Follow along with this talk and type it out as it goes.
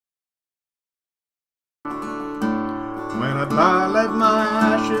I die, let my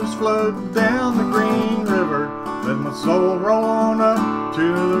ashes float down the green river. Let my soul roll on up to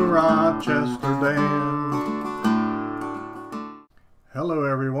the Rochester Dam. Hello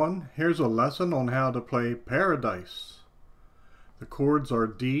everyone, here's a lesson on how to play Paradise. The chords are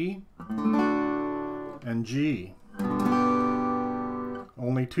D and G.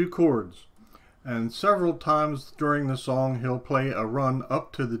 Only two chords. And several times during the song he'll play a run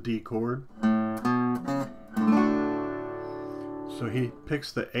up to the D chord. So he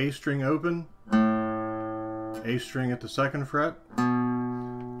picks the A string open, A string at the 2nd fret,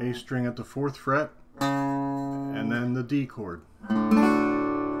 A string at the 4th fret, and then the D chord.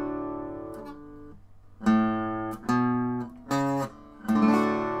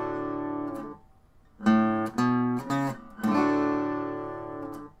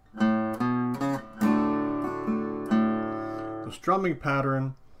 The strumming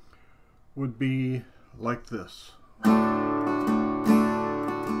pattern would be like this.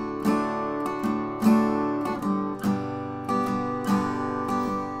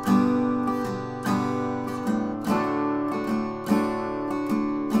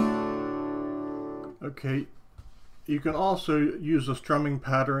 Okay, you can also use a strumming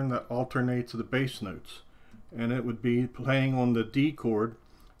pattern that alternates the bass notes, and it would be playing on the D chord.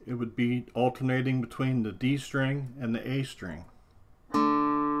 It would be alternating between the D string and the A string.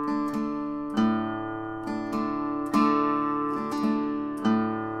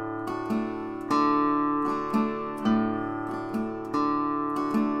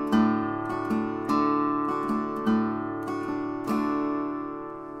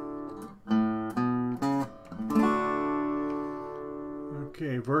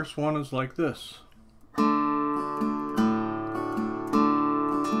 Okay, verse 1 is like this. When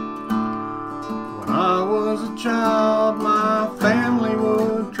I was a child, my family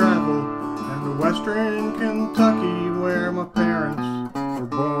would travel in the western Kentucky where my parents were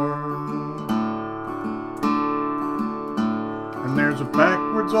born. And there's a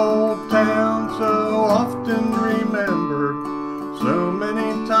backwards old town so often remembered, so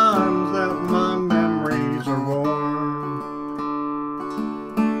many times that my memories are worn.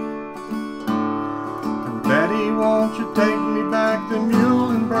 Won't you take me back to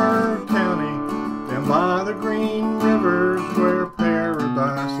Muhlenberg County, down by the green rivers where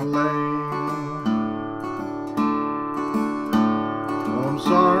paradise lay? Oh, I'm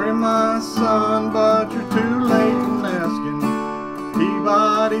sorry, my son, but you're too late in asking.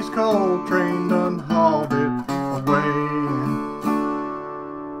 Peabody's coal train done hauled it away.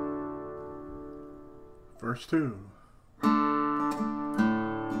 Verse 2.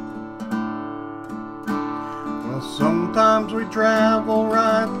 Sometimes we travel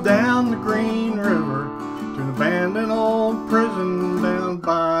right down the Green River to an abandoned old prison down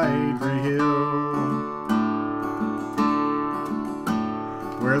by Adrie Hill,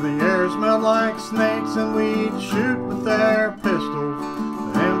 where the air smelled like snakes and we'd shoot with their pistols.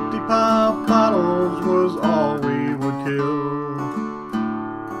 The empty pop bottles was all we would kill.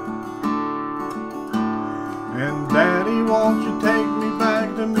 And Daddy, won't you take me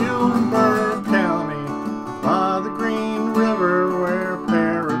back to Muhlenberg County, by the green river where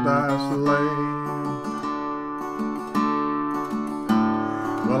paradise lay?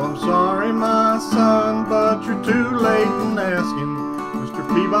 Well, I'm sorry, my son, but you're too late in asking. Mr.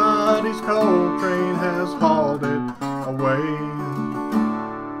 Peabody's coal train has hauled it away.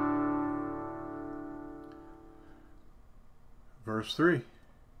 Verse 3.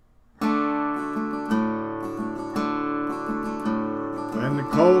 When the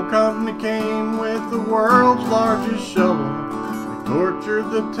coal company came with the world's largest shovel, they tortured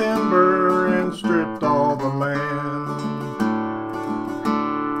the timber and stripped all the land.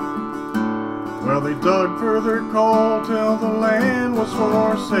 Well, they dug for their coal till the land was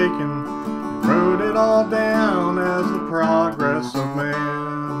forsaken. They wrote it all down as the progress of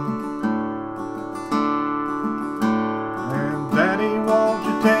man. And Daddy, won't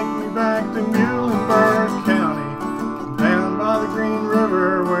you take me back to Muhlenberg County, down by the green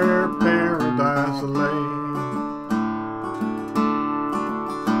river where paradise lay?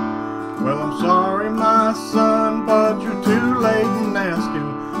 Well, I'm sorry, my son, but you're too late in asking.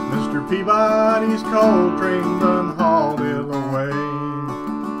 Mr. Peabody's coal train done hauled it away.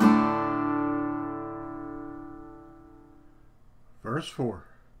 Verse 4.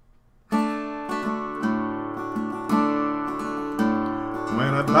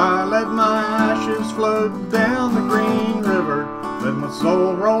 When I die, let my ashes float down the green river. Let my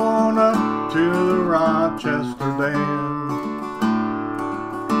soul roll on up to the Rochester Dam.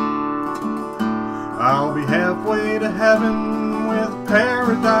 I'll be halfway to heaven with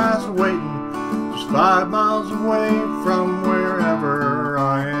paradise waiting. Just 5 miles away from wherever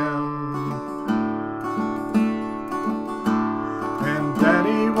I am. And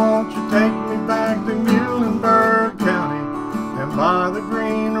Daddy, won't you take me back to Muhlenberg County and by the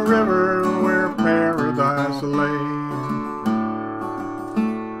Green River where paradise lay?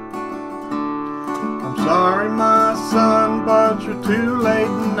 I'm sorry, my son, but you're too late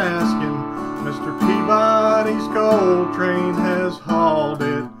in asking. Mr. Peabody's coal train has hauled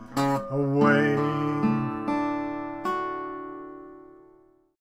it away.